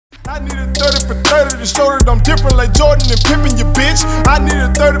I need a 30 for 30 to show that I'm different like Jordan and Pippen, you bitch. I need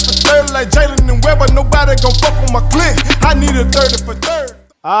a 30 for 30 like Jalen and Webber. Nobody gon' fuck with my clique. I need a 30 for 30.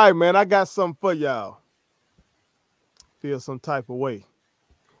 All right, man, I got something for y'all. Feel some type of way.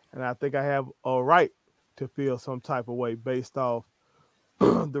 And I think I have a right to feel some type of way based off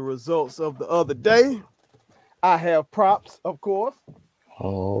the results of the other day. I have props, of course.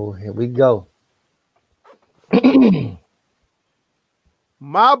 Oh, here we go.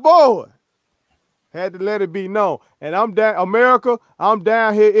 My boy had to let it be known. And I'm down, America, I'm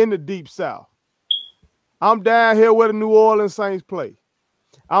down here in the deep south. I'm down here where the New Orleans Saints play.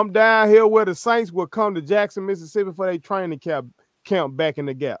 I'm down here where the Saints will come to Jackson, Mississippi for their training camp back in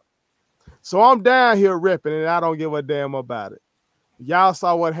the Gap. So I'm down here repping, and I don't give a damn about it. Y'all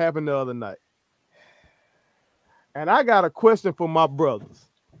saw what happened the other night. And I got a question for my brothers.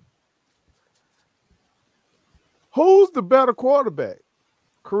 Who's the better quarterback,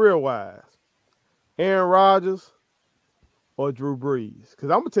 career-wise? Aaron Rodgers or Drew Brees?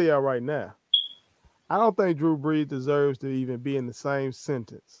 Because I'm going to tell y'all right now, I don't think Drew Brees deserves to even be in the same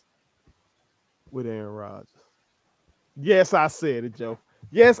sentence with Aaron Rodgers. Yes, I said it, Joe.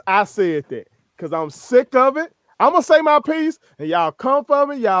 Yes, I said that because I'm sick of it. I'm going to say my piece, and y'all come for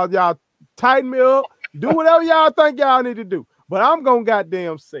me. Y'all tighten me up. Do whatever y'all think y'all need to do. But I'm going to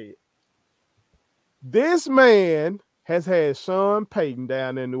goddamn say it. This man has had Sean Payton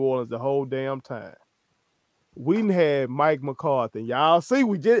down in New Orleans the whole damn time. We done had Mike McCarthy. Y'all see,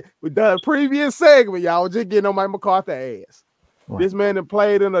 we done a previous segment. Y'all just getting on Mike McCarthy's ass. Right. This man done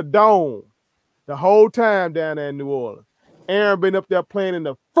played in a dome the whole time down there in New Orleans. Aaron been up there playing in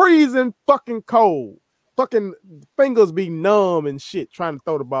the freezing fucking cold. Fucking fingers be numb and shit trying to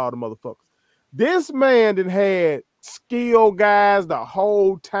throw the ball to motherfuckers. This man done had skill guys the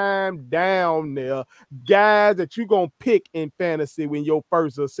whole time down there. Guys that you gonna pick in fantasy when your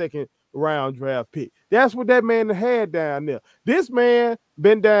first or second round draft pick. That's what that man had down there. This man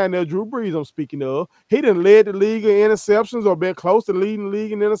been down there, Drew Brees I'm speaking of. He done led the league in interceptions or been close to leading the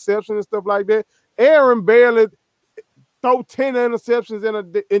league in interceptions and stuff like that. Aaron barely throw 10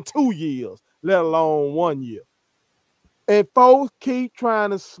 interceptions in 2 years, let alone 1 year. And folks keep trying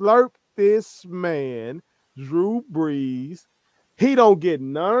to slurp this man, Drew Brees. He don't get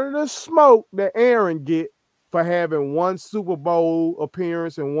none of the smoke that Aaron get for having one Super Bowl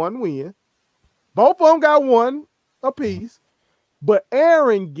appearance and one win. Both of them got one apiece, but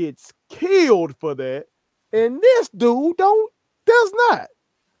Aaron gets killed for that, and this dude does not.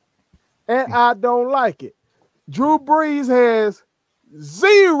 And I don't like it. Drew Brees has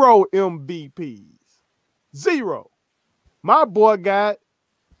 0 MVPs. 0. My boy got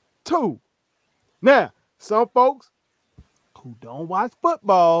 2. Now, some folks who don't watch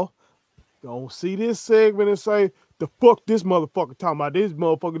football don't see this segment and say, the fuck this motherfucker talking about? This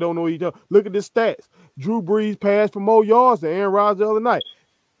motherfucker don't know each other. Look at the stats. Drew Brees passed for more yards than Aaron Rodgers the other night.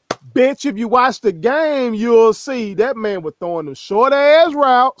 Bitch, if you watch the game, you'll see that man was throwing them short-ass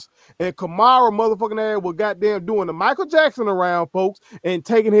routes, and Kamara motherfucking ass was goddamn doing the Michael Jackson around, folks, and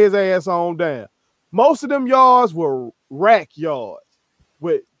taking his ass on down. Most of them yards were rack yards,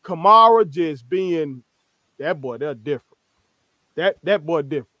 with Kamara just being that boy. They're different. That boy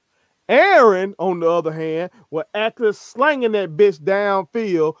different. Aaron, on the other hand, was actually slinging that bitch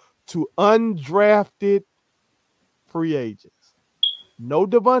downfield to undrafted free agents. No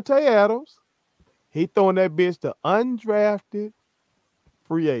Devontae Adams. He throwing that bitch to undrafted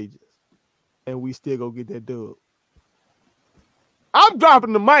free agents. And we still gonna get that dub. I'm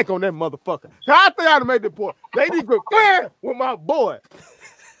dropping the mic on that motherfucker. I think I'd make the point. They need to quit with my boy.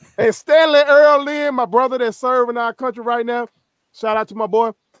 And Stanley Earl Lynn, my brother that's serving our country right now, shout out to my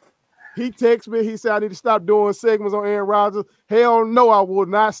boy. He texted me. He said, I need to stop doing segments on Aaron Rodgers. Hell no, I will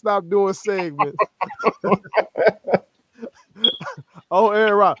not stop doing segments. Oh,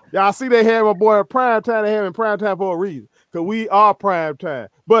 Aaron Rodgers. Y'all see they had my boy in prime time. They have him in prime time for a reason. Because we are prime time.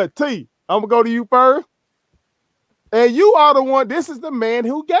 But T, I'm going to go to you first. And you are the one. This is the man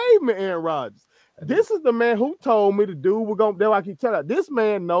who gave me Aaron Rodgers. This is the man who told me to do. We're going to, that's why I keep telling you. This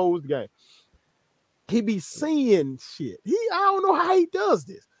man knows the game. He be seeing shit. I don't know how he does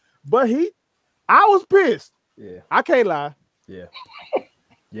this. But I was pissed. Yeah. I can't lie. Yeah.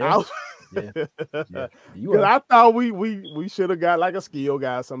 Yeah. Yeah. Because I thought we should have got like a skill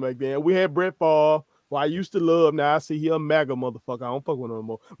guy or something like that. We had Brett Favre, who I used to love. Now I see he a MAGA motherfucker. I don't fuck with him no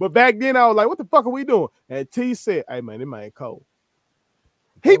more. But back then I was like, what the fuck are we doing? And T said, hey man, this man cold.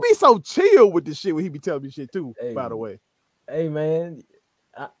 He be so chill with this shit when he be telling me shit too, hey, by the way. Hey man,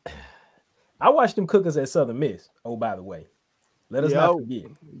 I watched them cookers at Southern Miss. Oh, by the way. Let us not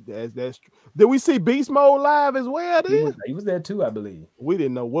forget. That's true. Did we see Beast Mode live as well? He was there too, I believe. We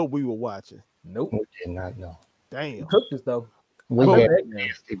didn't know what we were watching. Nope. We did not know. Damn. He cooked us though. We got a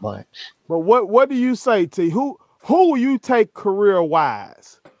nasty bunch. But what do you say, T? Who will you take career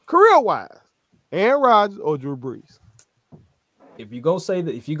wise? Aaron Rodgers or Drew Brees? If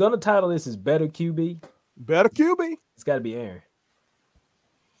you're gonna title this as better QB, it's got to be Aaron.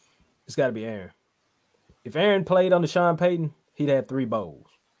 It's got to be Aaron. If Aaron played under Sean Payton, he'd have 3 bowls.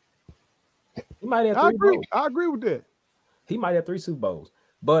 He might have 3 bowls. I agree with that. He might have 3 Super Bowls.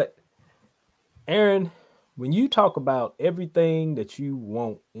 But Aaron, when you talk about everything that you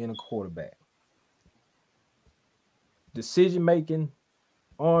want in a quarterback, decision making,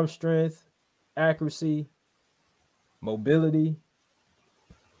 arm strength, accuracy, mobility,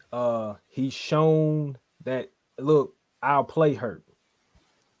 he's shown that, look, I'll play hurt.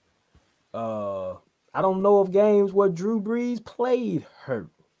 I don't know of games where Drew Brees played hurt,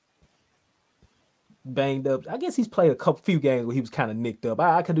 banged up. I guess he's played few games where he was kind of nicked up.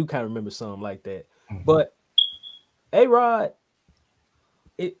 I could kind of remember something like that. Mm-hmm. But A-Rod,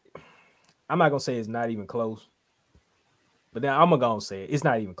 I'm not gonna say it's not even close, but then I'm gonna say it's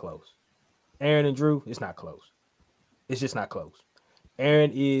not even close. Aaron and Drew, it's not close. It's just not close.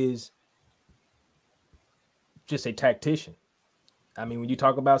 Aaron is just a tactician. I mean, when you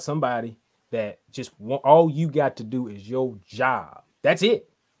talk about somebody that just all you got to do is your job. That's it.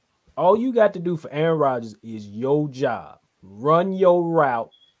 All you got to do for Aaron Rodgers is your job. Run your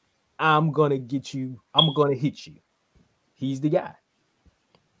route. I'm going to get you. I'm going to hit you. He's the guy.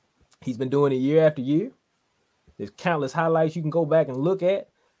 He's been doing it year after year. There's countless highlights you can go back and look at.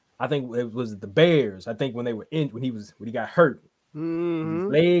 I think it was the Bears. I think when he got hurt, his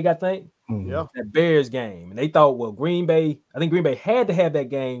leg, I think. Yeah. That Bears game. And they thought, well, Green Bay had to have that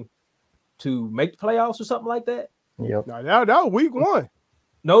game to make the playoffs or something like that. Yep. Now that was week 1.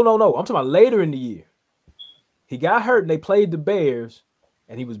 No. I'm talking about later in the year. He got hurt and they played the Bears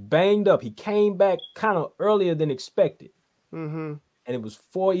and he was banged up. He came back kind of earlier than expected. Mm-hmm. And it was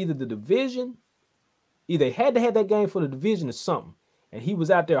for either the division, either they had to have that game for the division or something. And he was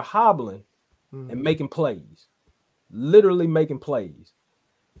out there hobbling and making plays, literally making plays.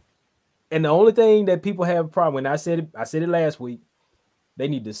 And the only thing that people have a problem, and I said it last week, they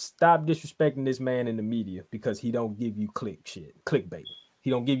need to stop disrespecting this man in the media because he don't give you clickbait. He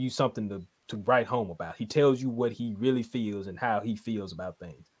don't give you something to write home about. He tells you what he really feels and how he feels about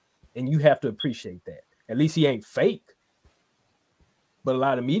things. And you have to appreciate that. At least he ain't fake. But a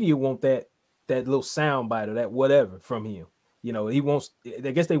lot of media want that little sound bite or that whatever from him. You know,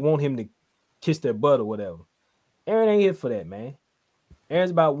 I guess they want him to kiss their butt or whatever. Aaron ain't here for that, man.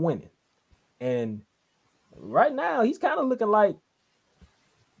 Aaron's about winning. And right now, he's kind of looking like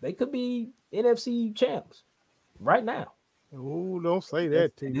they could be NFC champs right now. Oh, don't say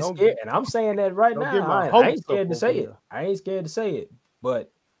that, T. And I'm saying that right now. I ain't scared to say it. I ain't scared to say it.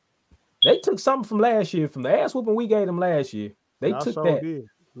 But they took something from last year, from the ass whooping we gave them last year. They took that.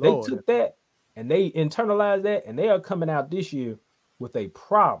 They took that and they internalized that, and they are coming out this year with a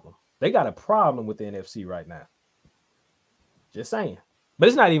problem. They got a problem with the NFC right now. Just saying. But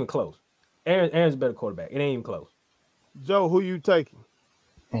it's not even close. Aaron's a better quarterback. It ain't even close. Joe, who you taking?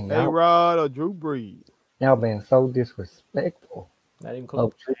 A-Rod or Drew Brees? Y'all been so disrespectful. Not even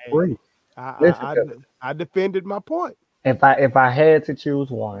close. Drew Brees. I defended my point. If I had to choose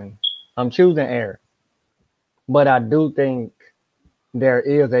one, I'm choosing Aaron. But I do think there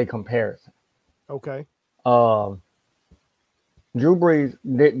is a comparison. Okay. Drew Brees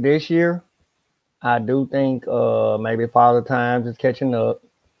this year, I do think maybe Father Times is catching up.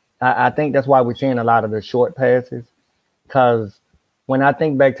 I think that's why we're seeing a lot of the short passes. Because when I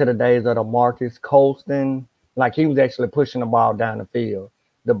think back to the days of the Marcus Colston, like he was actually pushing the ball down the field.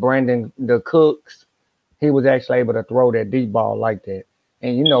 The Cooks, he was actually able to throw that deep ball like that.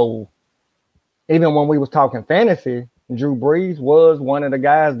 And, you know, even when we was talking fantasy, Drew Brees was one of the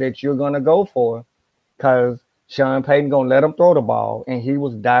guys that you're going to go for because Sean Payton going to let him throw the ball, and he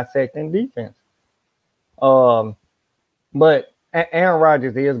was dissecting defense. But Aaron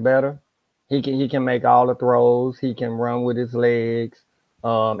Rodgers is better. He can make all the throws. He can run with his legs.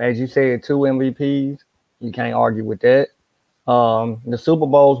 As you said, 2 MVPs. You can't argue with that. The Super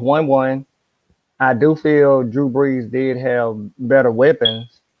Bowl's 1-1. I do feel Drew Brees did have better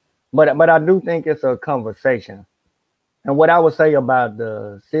weapons, but I do think it's a conversation. And what I would say about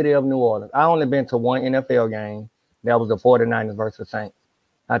the city of New Orleans, I only been to one NFL game. That was the 49ers versus Saints.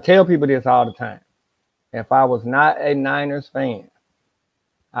 I tell people this all the time. If I was not a Niners fan,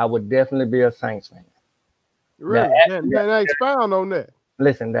 I would definitely be a Saints fan. Really? Now expound on that.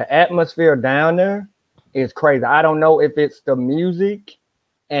 Listen, the atmosphere down there is crazy. I don't know if it's the music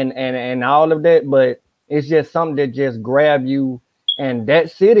and all of that, but it's just something that just grab you. And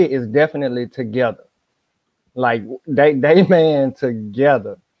that city is definitely together. Like they man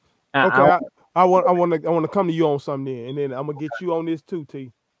together. Okay, I want to come to you on something then, and then I'm gonna get you on this too,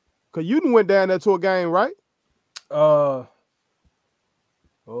 T. Cause you done went down there to a game, right? Oh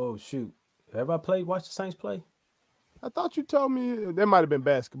shoot. Have I watched the Saints play? I thought you told me that might have been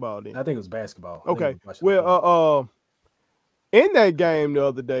basketball then. I think it was basketball. Okay. Well, in that game the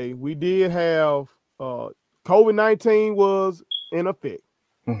other day, we did have COVID-19 was in effect.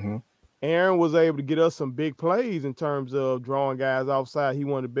 Mm-hmm. Aaron was able to get us some big plays in terms of drawing guys offside. He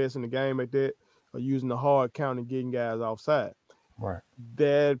one of the best in the game at that, or using the hard count and getting guys offside. Right.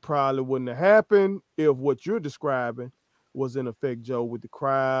 That probably wouldn't have happened if what you're describing was in effect, Joe, with the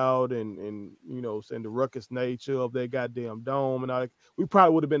crowd and you know, saying the ruckus nature of that goddamn dome and all that. We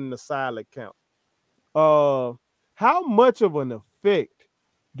probably would have been in the silent count. How much of an effect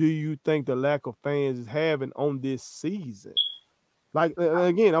do you think the lack of fans is having on this season? Like,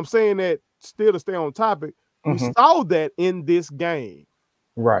 again, I'm saying that still to stay on topic. We saw that in this game.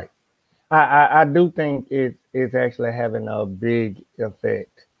 Right. I do think it's actually having a big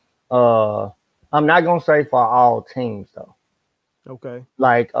effect. I'm not gonna say for all teams though. Okay.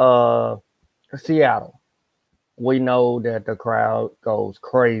 Like Seattle, we know that the crowd goes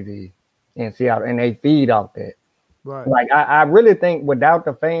crazy in Seattle and they feed off that. Right. Like I really think without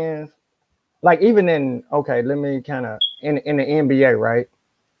the fans, like even in let me kind of in the NBA, right?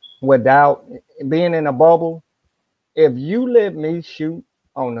 Without being in a bubble, if you let me shoot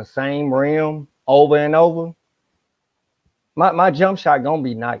on the same rim over and over, my jump shot gonna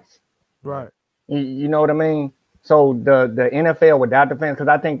be nice. Right. You know what I mean? So the NFL without the fans, because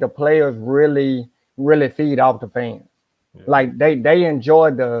I think the players really feed off the fans. Yeah. Like they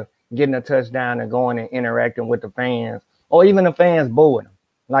enjoy the getting a touchdown and going and interacting with the fans, or even the fans booing them.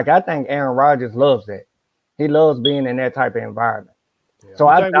 Like I think Aaron Rodgers loves that. He loves being in that type of environment. Yeah.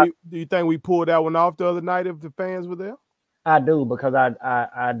 So do you think we pulled that one off the other night if the fans were there? I do, because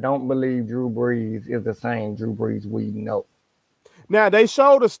I don't believe Drew Brees is the same Drew Brees we know. Now they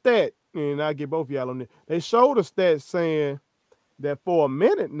showed a stat, and I'll get both of y'all on this. They showed a stat saying that for a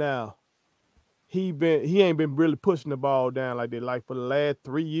minute now, he ain't been really pushing the ball down like that. Like for the last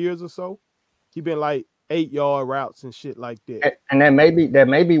 3 years or so, he been like 8-yard routes and shit like that. And that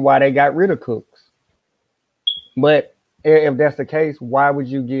may be why they got rid of Cooks. But if that's the case, why would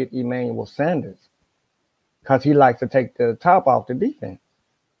you get Emmanuel Sanders? Because he likes to take the top off the defense.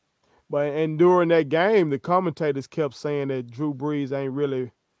 And during that game, the commentators kept saying that Drew Brees ain't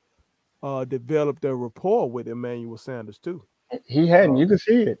really developed a rapport with Emmanuel Sanders too. He hadn't. You can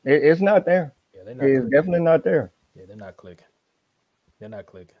see it. It's not there. Yeah, they're not. It's definitely not there. Yeah, they're not clicking. They're not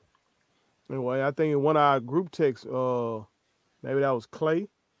clicking. Anyway, I think in one of our group texts, maybe that was Clay,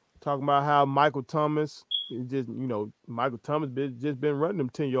 talking about how Michael Thomas Michael Thomas just been running them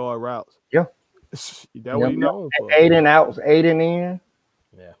 10-yard routes. Yeah. That what he known for. 8 and outs, 8 and in.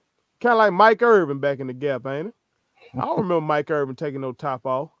 Yeah. Kind of like Mike Irvin back in the gap, ain't it? I don't remember Mike Irvin taking no top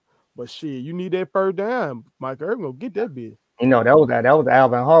off, but shit, you need that first down. Mike Irvin gonna get that bit. You know, that was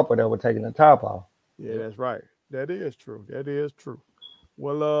Alvin Harper that was taking the top off. Yeah, that's right. That is true. That is true.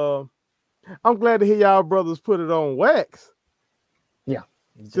 Well, I'm glad to hear y'all brothers put it on wax. Yeah.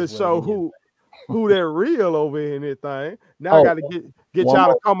 To show who that real over here in this thing. Now I got to get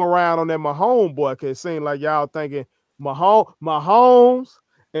y'all to come around on that Mahomes boy, because it seems like y'all thinking Mahomes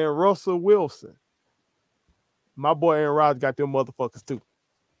and Russell Wilson. My boy Aaron Rodgers got them motherfuckers too.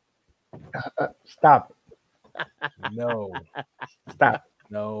 Stop it. No. Stop.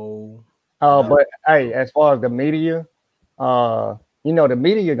 No. But hey, as far as the media, the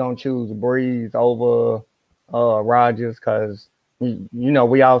media gonna choose Brees over Rodgers because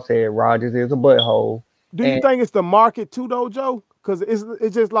we all said Rodgers is a butthole. Do you think it's the market too, though, Joe? Because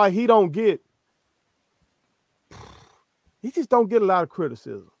it's just like he just don't get a lot of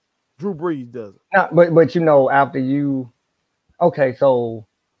criticism. Drew Brees doesn't. No, but after you, so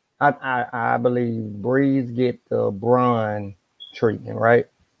I believe Brees get the Bron treatment, right?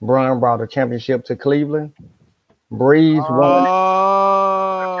 Bron brought a championship to Cleveland. Brees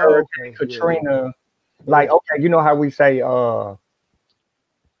won Hurricane Katrina. Yeah. Like, you know how we say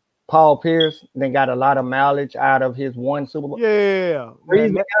Paul Pierce then got a lot of mileage out of his one Super Bowl. Yeah.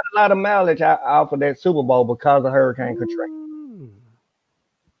 Brees got a lot of mileage out of that Super Bowl because of Hurricane Katrina.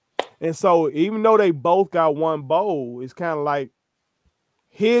 And so even though they both got one bowl, it's kind of like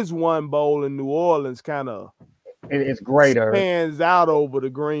his one bowl in New Orleans kind of it's greater. Stands out over the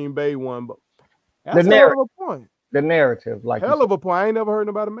Green Bay one bowl. That's a hell of a point. The narrative, like hell of a point. I ain't never heard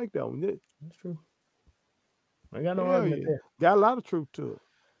nobody make that one. That's true. I got no Hell argument yeah. there. Got a lot of truth to it.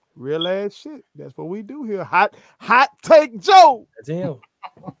 Real ass shit. That's what we do here. Hot take Joe. That's him.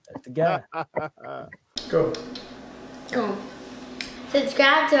 That's the guy. Go. Go.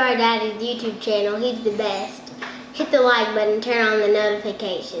 Subscribe to our daddy's YouTube channel. He's the best. Hit the like button, turn on the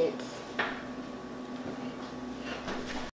notifications.